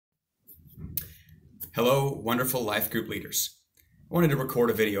Hello, wonderful life group leaders. I wanted to record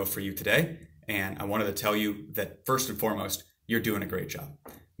a video for you today, and I wanted to tell you that first and foremost, you're doing a great job.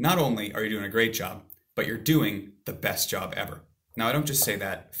 Not only are you doing a great job, but you're doing the best job ever. Now, I don't just say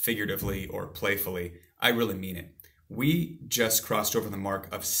that figuratively or playfully, I really mean it. We just crossed over the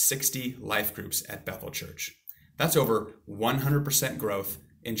mark of 60 life groups at Bethel Church. That's over 100% growth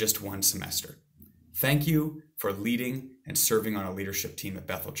in just one semester. Thank you for leading and serving on a leadership team at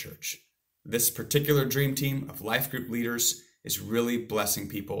Bethel Church. This particular dream team of life group leaders is really blessing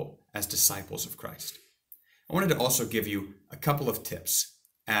people as disciples of Christ. I wanted to also give you a couple of tips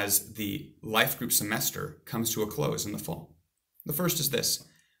as the life group semester comes to a close in the fall. The first is this: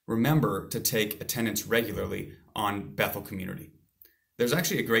 remember to take attendance regularly on Bethel Community. There's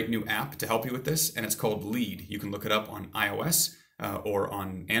actually a great new app to help you with this, and it's called Lead. You can look it up on iOS or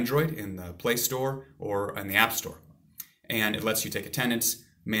on Android in the Play Store or in the App Store. And it lets you take attendance,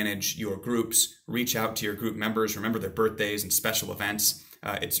 manage your groups, reach out to your group members, remember their birthdays and special events.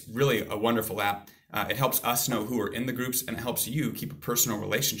 It's really a wonderful app. It helps us know who are in the groups, and it helps you keep a personal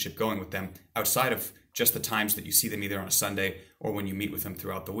relationship going with them outside of just the times that you see them either on a Sunday or when you meet with them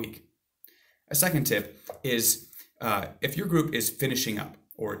throughout the week. A second tip is if your group is finishing up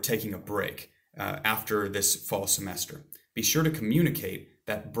or taking a break after this fall semester, be sure to communicate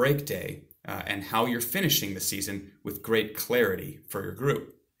that break day and how you're finishing the season with great clarity for your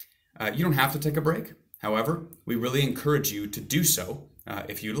group. You don't have to take a break. However, we really encourage you to do so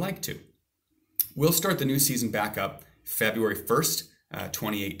if you'd like to. We'll start the new season back up February 1st,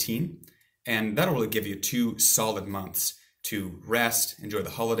 2018, and that'll really give you 2 solid months to rest, enjoy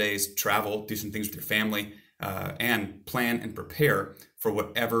the holidays, travel, do some things with your family, and plan and prepare for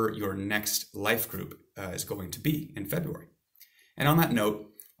whatever your next life group is going to be in February. And on that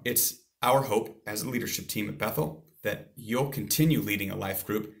note, it's our hope as a leadership team at Bethel that you'll continue leading a life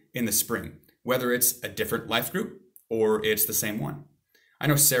group in the spring, whether it's a different life group or it's the same one. I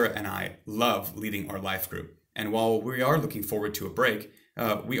know Sarah and I love leading our life group, and while we are looking forward to a break,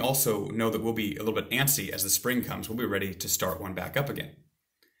 we also know that we'll be a little bit antsy as the spring comes. We'll be ready to start one back up again.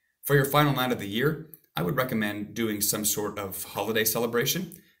 For your final night of the year, I would recommend doing some sort of holiday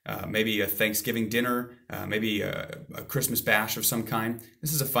celebration. Maybe a Thanksgiving dinner, maybe a Christmas bash of some kind.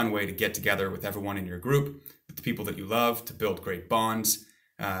 This is a fun way to get together with everyone in your group, with the people that you love, to build great bonds.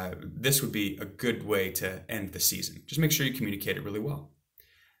 This would be a good way to end the season. Just make sure you communicate it really well.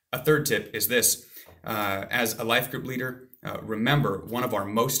 A third tip is this: as a life group leader, remember one of our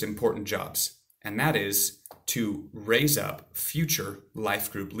most important jobs, and that is to raise up future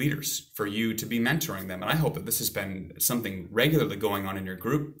life group leaders for you to be mentoring them. And I hope that this has been something regularly going on in your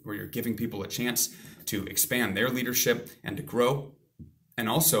group, where you're giving people a chance to expand their leadership and to grow, and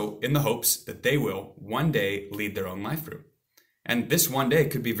also in the hopes that they will one day lead their own life group. And this one day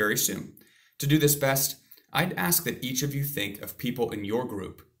could be very soon. To do this best, I'd ask that each of you think of people in your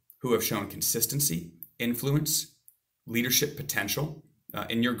group who have shown consistency, influence, leadership potential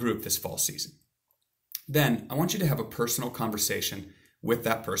in your group this fall season. Then I want you to have a personal conversation with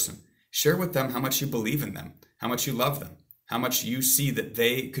that person. Share with them how much you believe in them, how much you love them, how much you see that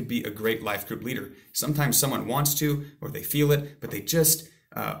they could be a great life group leader. Sometimes someone wants to, or they feel it, but they just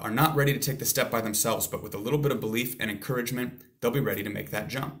are not ready to take the step by themselves. But with a little bit of belief and encouragement, they'll be ready to make that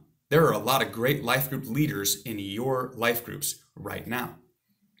jump. There are a lot of great life group leaders in your life groups right now.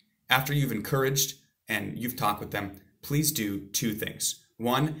 After you've encouraged and you've talked with them, please do 2 things.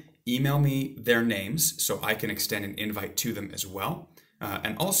 1, email me their names so I can extend an invite to them as well.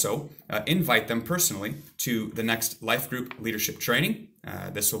 And also invite them personally to the next life group leadership training.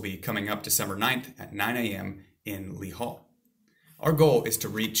 This will be coming up December 9th at 9 a.m. in Lee Hall. Our goal is to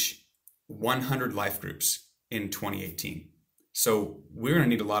reach 100 life groups in 2018. So we're going to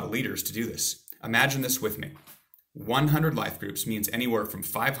need a lot of leaders to do this. Imagine this with me. 100 life groups means anywhere from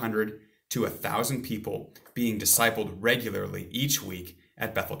 500 to 1,000 people being discipled regularly each week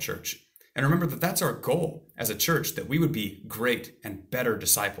at Bethel Church. And remember that that's our goal as a church, that we would be great and better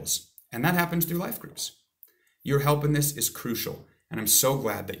disciples. And that happens through life groups. Your help in this is crucial, and I'm so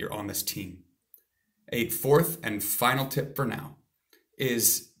glad that you're on this team. A fourth and final tip for now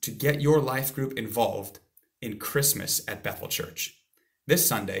is to get your life group involved in Christmas at Bethel Church. This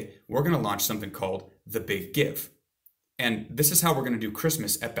Sunday, we're going to launch something called The Big Give. And this is how we're going to do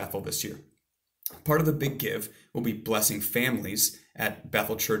Christmas at Bethel this year. Part of the Big Give will be blessing families at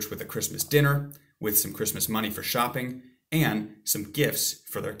Bethel Church with a Christmas dinner, with some Christmas money for shopping, and some gifts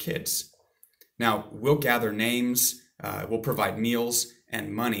for their kids. Now, we'll gather names, we'll provide meals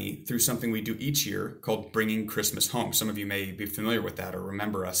and money through something we do each year called Bringing Christmas Home. Some of you may be familiar with that or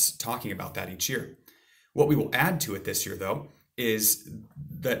remember us talking about that each year. What we will add to it this year, though, is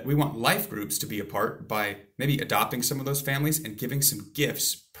that we want life groups to be a part by maybe adopting some of those families and giving some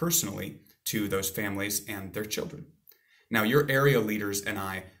gifts personally to those families and their children. Now, your area leaders and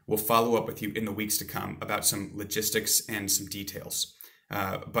I will follow up with you in the weeks to come about some logistics and some details.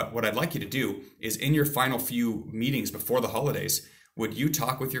 But what I'd like you to do is, in your final few meetings before the holidays, would you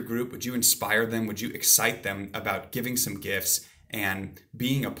talk with your group? Would you inspire them? Would you excite them about giving some gifts and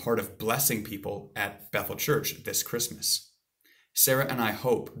being a part of blessing people at Bethel Church this Christmas? Sarah and I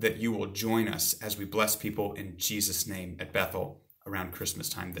hope that you will join us as we bless people in Jesus' name at Bethel around Christmas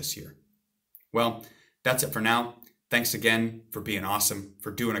time this year. Well, that's it for now. Thanks again for being awesome,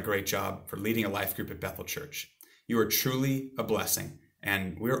 for doing a great job, for leading a life group at Bethel Church. You are truly a blessing,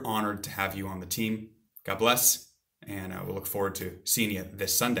 and we're honored to have you on the team. God bless, and we'll look forward to seeing you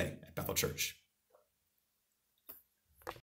this Sunday at Bethel Church.